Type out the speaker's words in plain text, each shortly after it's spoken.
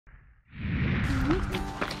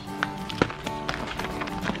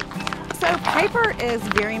So Piper is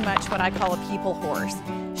very much what I call a people horse.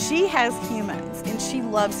 She has humans and she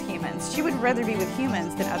loves humans. She would rather be with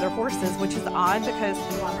humans than other horses, which is odd because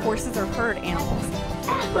horses are herd animals.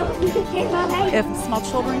 If small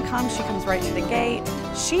children come, she comes right to the gate.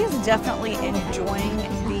 She is definitely enjoying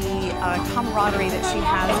the camaraderie that she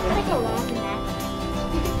has with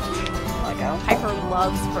Piper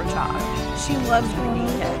loves her job. She loves grooming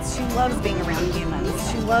kids. She loves being around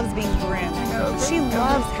humans. She loves being groomed. She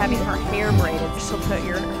loves having her hair braided. She'll put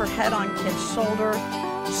her head on kids' shoulder.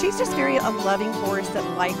 She's just very a loving horse that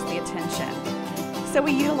likes the attention. So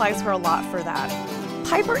we utilize her a lot for that.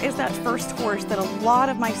 Piper is that first horse that a lot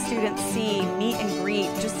of my students see, meet and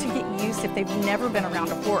greet just to get used if they've never been around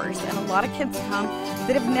a horse. And a lot of kids come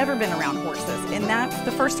that have never been around horses, and that's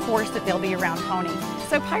the first horse that they'll be around pony.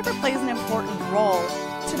 So Piper plays an important role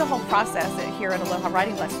to the whole process here at Aloha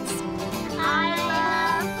Riding Lessons. I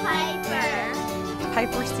love Piper.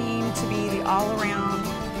 Piper seemed to be the all-around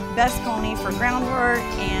best pony for groundwork,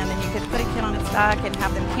 and then you could put a kid on its back and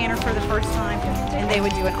have them canter for the first time, and they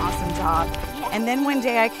would do an awesome job. And then one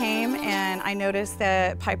day I came and I noticed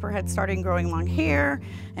that Piper had started growing long hair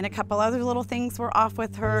and a couple other little things were off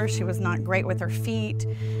with her. She was not great with her feet,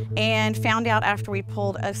 and found out after we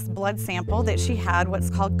pulled a blood sample that she had what's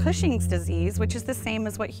called Cushing's disease, which is the same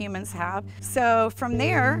as what humans have. So from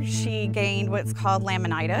there, she gained what's called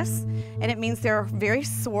laminitis, and it means they're very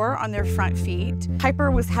sore on their front feet. Piper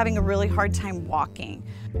was having a really hard time walking.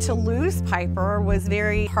 To lose Piper was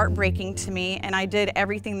very heartbreaking to me, and I did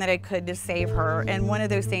everything that I could to save her. And one of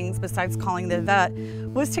those things, besides calling the vet,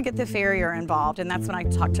 was to get the farrier involved, and that's when I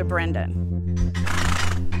talked to Brendan.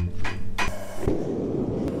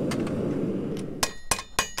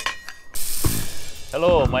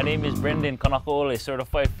 Hello, my name is Brendan Kanakaole,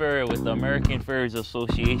 certified farrier with the American Farriers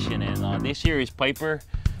Association, and this here is Piper.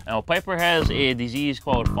 Now, Piper has a disease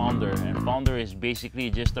called founder, and founder is basically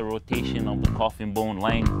just a rotation of the coffin bone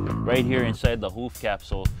lying right here inside the hoof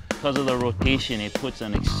capsule. Because of the rotation, it puts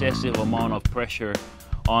an excessive amount of pressure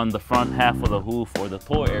on the front half of the hoof or the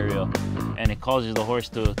toe area, and it causes the horse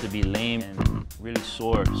to be lame and really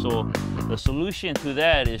sore. So the solution to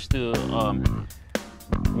that is to,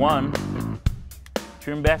 one,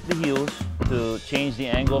 trim back the heels to change the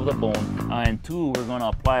angle of the bone, and two, we're going to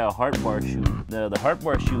apply a heart bar shoe. The heart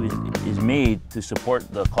bar shoe is made to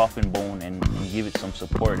support the coffin bone and give it some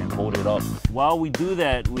support and hold it up. While we do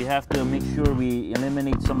that, we have to make sure we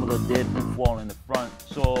eliminate some of the dead hoof wall in the front.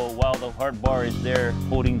 So while the heart bar is there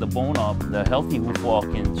holding the bone up, the healthy hoof wall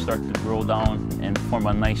can start to grow down and form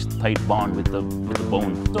a nice tight bond with the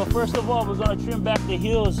bone. So first of all, we're going to trim back the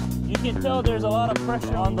heels. You can tell there's a lot of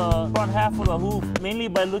pressure on the front half of the hoof, mainly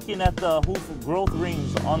by looking at the hoof growth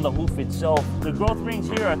rings on the hoof itself. The growth rings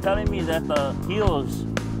here are telling me that the heels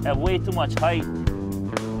have way too much height.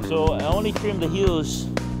 So I only trim the heels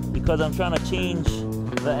because I'm trying to change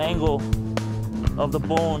the angle of the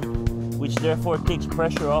bone, which therefore takes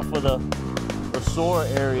pressure off of the sore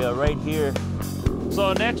area right here.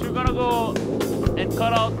 So next we're gonna go and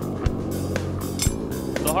cut out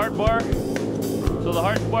the heart bar. So the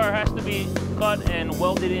heart bar has to be cut and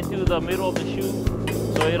welded into the middle of the shoe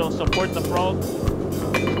so it'll support the frog.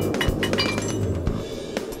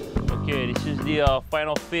 Okay, this is the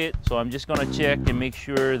final fit. So I'm just gonna check and make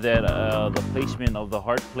sure that the placement of the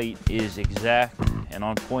heart plate is exact and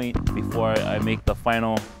on point before I make the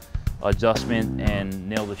final adjustment and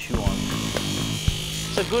nail the shoe on.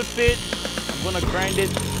 It's a good fit. I'm gonna grind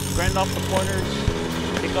off the corners,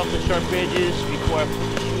 take off the sharp edges before I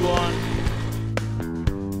put the shoe on.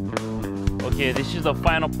 Okay, this is the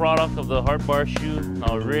final product of the heart bar shoe.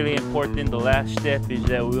 Now, really important, the last step is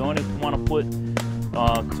that we only want to put 2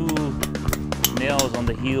 nails on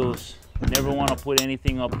the heels. You never want to put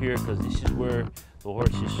anything up here because this is where the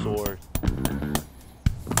horse is sore.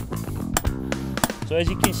 So as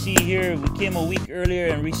you can see here, we came a week earlier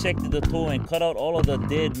and resected the toe and cut out all of the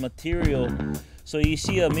dead material. So you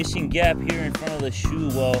see a missing gap here in front of the shoe.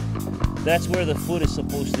 Well, that's where the foot is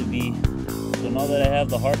supposed to be. So now that I have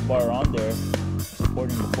the heart bar on there,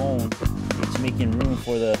 supporting the bone, it's making room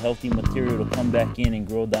for the healthy material to come back in and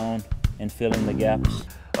grow down and fill in the gaps.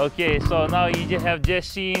 Okay, so now you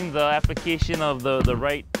just seen the application of the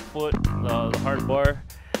right foot, the heart bar.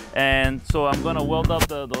 And so I'm gonna weld up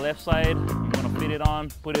the left side. I'm gonna fit it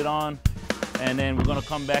on, put it on, and then we're gonna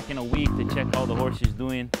come back in a week to check how the horse is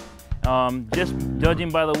doing. Just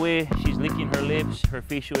judging by the way she's licking her lips, her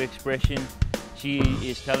facial expression, she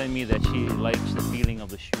is telling me that she likes the feeling of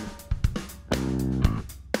the shoe.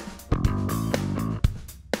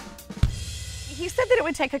 He said that it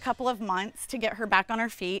would take a couple of months to get her back on her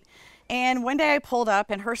feet. And one day I pulled up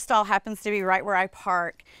and her stall happens to be right where I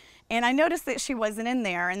park. And I noticed that she wasn't in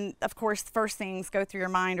there. And of course, first things go through your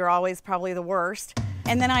mind are always probably the worst.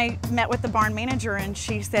 And then I met with the barn manager and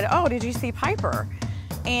she said, "Oh, did you see Piper?"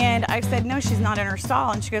 And I said, "No, she's not in her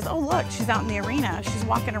stall." And she goes, "Oh, look, she's out in the arena. She's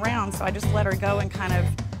walking around." So I just let her go and kind of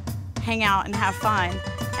hang out and have fun.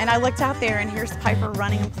 And I looked out there and here's Piper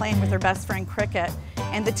running and playing with her best friend Cricket.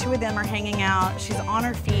 And the two of them are hanging out. She's on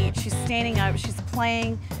her feet, she's standing up, she's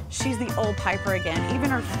playing. She's the old Piper again. Even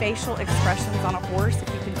her facial expressions on a horse,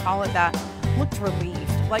 if you can call it that, looked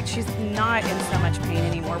relieved. Like she's not in so much pain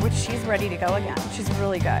anymore, which she's ready to go again. She's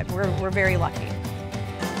really good. We're very lucky.